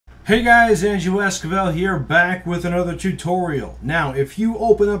Hey guys, Andrew Esquivel here, back with another tutorial. Now, if you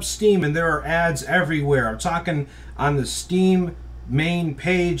open up Steam and there are ads everywhere, I'm talking on the Steam main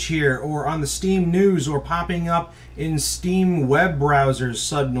page here, or on the Steam news, or popping up in Steam web browsers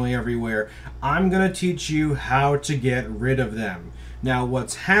suddenly everywhere, I'm going to teach you how to get rid of them. Now,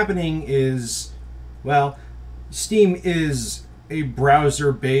 what's happening is, well, Steam is a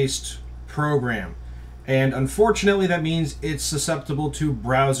browser-based program. And unfortunately, that means it's susceptible to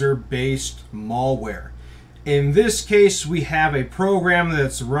browser-based malware. In this case, we have a program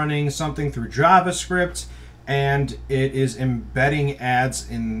that's running something through JavaScript, and it is embedding ads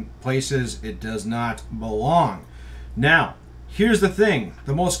in places it does not belong. Now, here's the thing.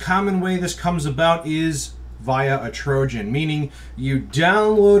 The most common way this comes about is via a Trojan, meaning you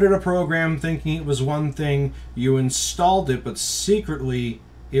downloaded a program thinking it was one thing, you installed it, but secretly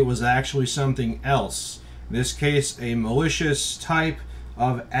it was actually something else. In this case, a malicious type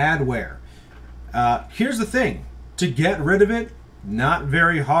of adware. Here's the thing. To get rid of it, not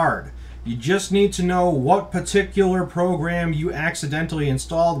very hard. You just need to know what particular program you accidentally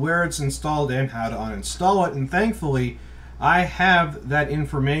installed, where it's installed, and how to uninstall it. And thankfully, I have that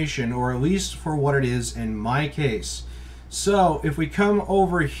information, or at least for what it is in my case. So if we come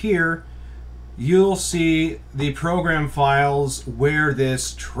over here, you'll see the program files where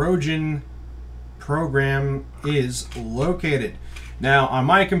this Trojan program is located. Now, on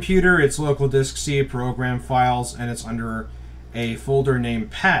my computer, it's local disk C program files, and it's under a folder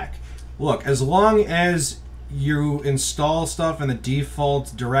named pack. Look, as long as you install stuff in the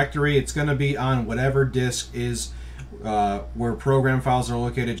default directory, it's going to be on whatever disk is where program files are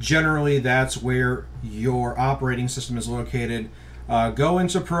located. Generally, that's where your operating system is located. Go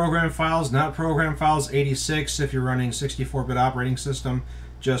into program files, not program files 86 if you're running 64-bit operating system,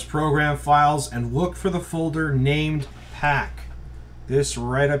 just program files, and look for the folder named pack. This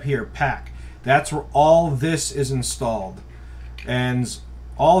right up here, pack. That's where all this is installed. And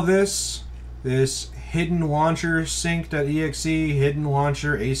all this hidden launcher sync.exe, hidden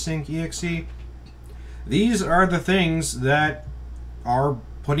launcher async.exe, these are the things that are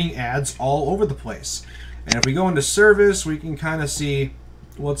putting ads all over the place. And if we go into service, we can kind of see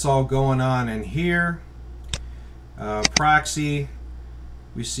what's all going on in here. Proxy,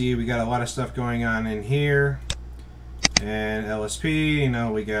 we see we got a lot of stuff going on in here. And LSP, you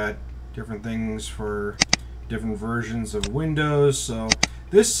know, we got different things for different versions of Windows. So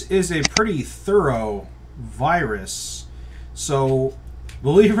this is a pretty thorough virus. So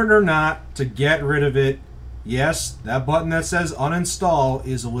believe it or not, to get rid of it, yes, that button that says uninstall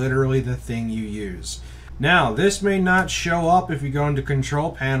is literally the thing you use. Now, this may not show up if you go into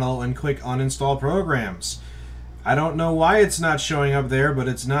Control Panel and click Uninstall Programs. I don't know why it's not showing up there, but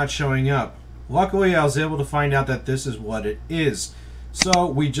it's not showing up. Luckily, I was able to find out that this is what it is. So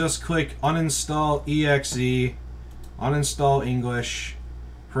we just click Uninstall EXE, Uninstall English,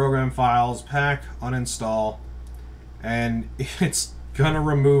 Program Files, Pack, Uninstall, and it's gonna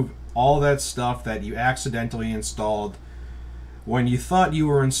remove all that stuff that you accidentally installed when you thought you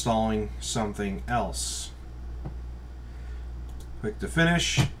were installing something else. Click to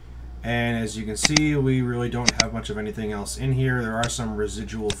finish, and as you can see, we really don't have much of anything else in here. There are some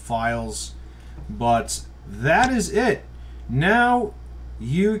residual files, but that is it. Now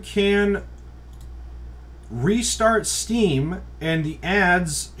you can restart Steam and the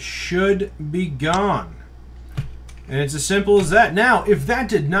ads should be gone. And it's as simple as that. Now, if that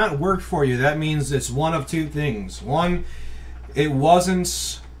did not work for you, that means it's one of two things. One, it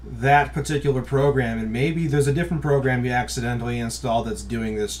wasn't that particular program, and maybe there's a different program you accidentally installed that's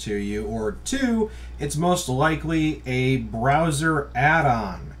doing this to you. Or two, it's most likely a browser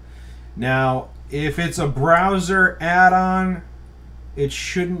add-on. Now, if it's a browser add-on, it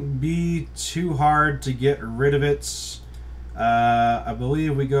shouldn't be too hard to get rid of it. I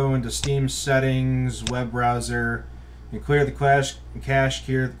believe we go into Steam settings, web browser, and clear the cache,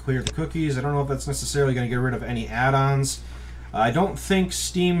 clear the cookies. I don't know if that's necessarily going to get rid of any add-ons. I don't think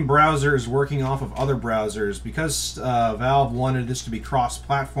Steam browser is working off of other browsers. Because Valve wanted this to be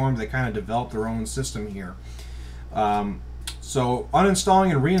cross-platform, they kind of developed their own system here. So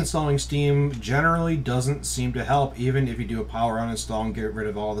uninstalling and reinstalling Steam generally doesn't seem to help, even if you do a power uninstall and get rid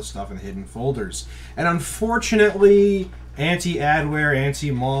of all the stuff in hidden folders. And unfortunately, anti-adware,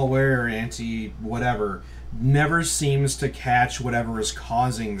 anti-malware, or anti-whatever never seems to catch whatever is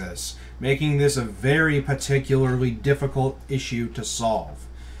causing this, making this a very particularly difficult issue to solve.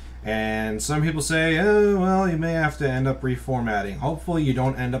 And some people say, oh, well, you may have to end up reformatting. Hopefully you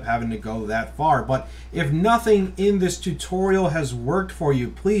don't end up having to go that far. But if nothing in this tutorial has worked for you,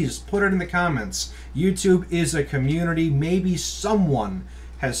 please put it in the comments. YouTube is a community. Maybe someone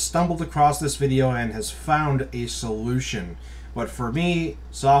has stumbled across this video and has found a solution. But for me,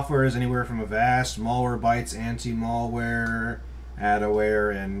 software is anywhere from Avast, Malwarebytes, Anti-Malware,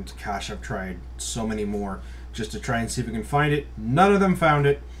 Adaware, and gosh, I've tried so many more just to try and see if we can find it. None of them found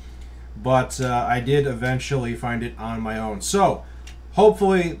it, but I did eventually find it on my own. So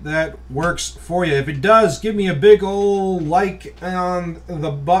hopefully that works for you. If it does, give me a big old like on the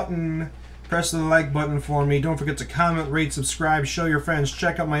button. Press the like button for me. Don't forget to comment, rate, subscribe, show your friends.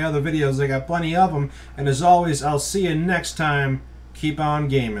 Check out my other videos. I got plenty of them. And as always, I'll see you next time. Keep on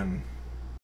gaming.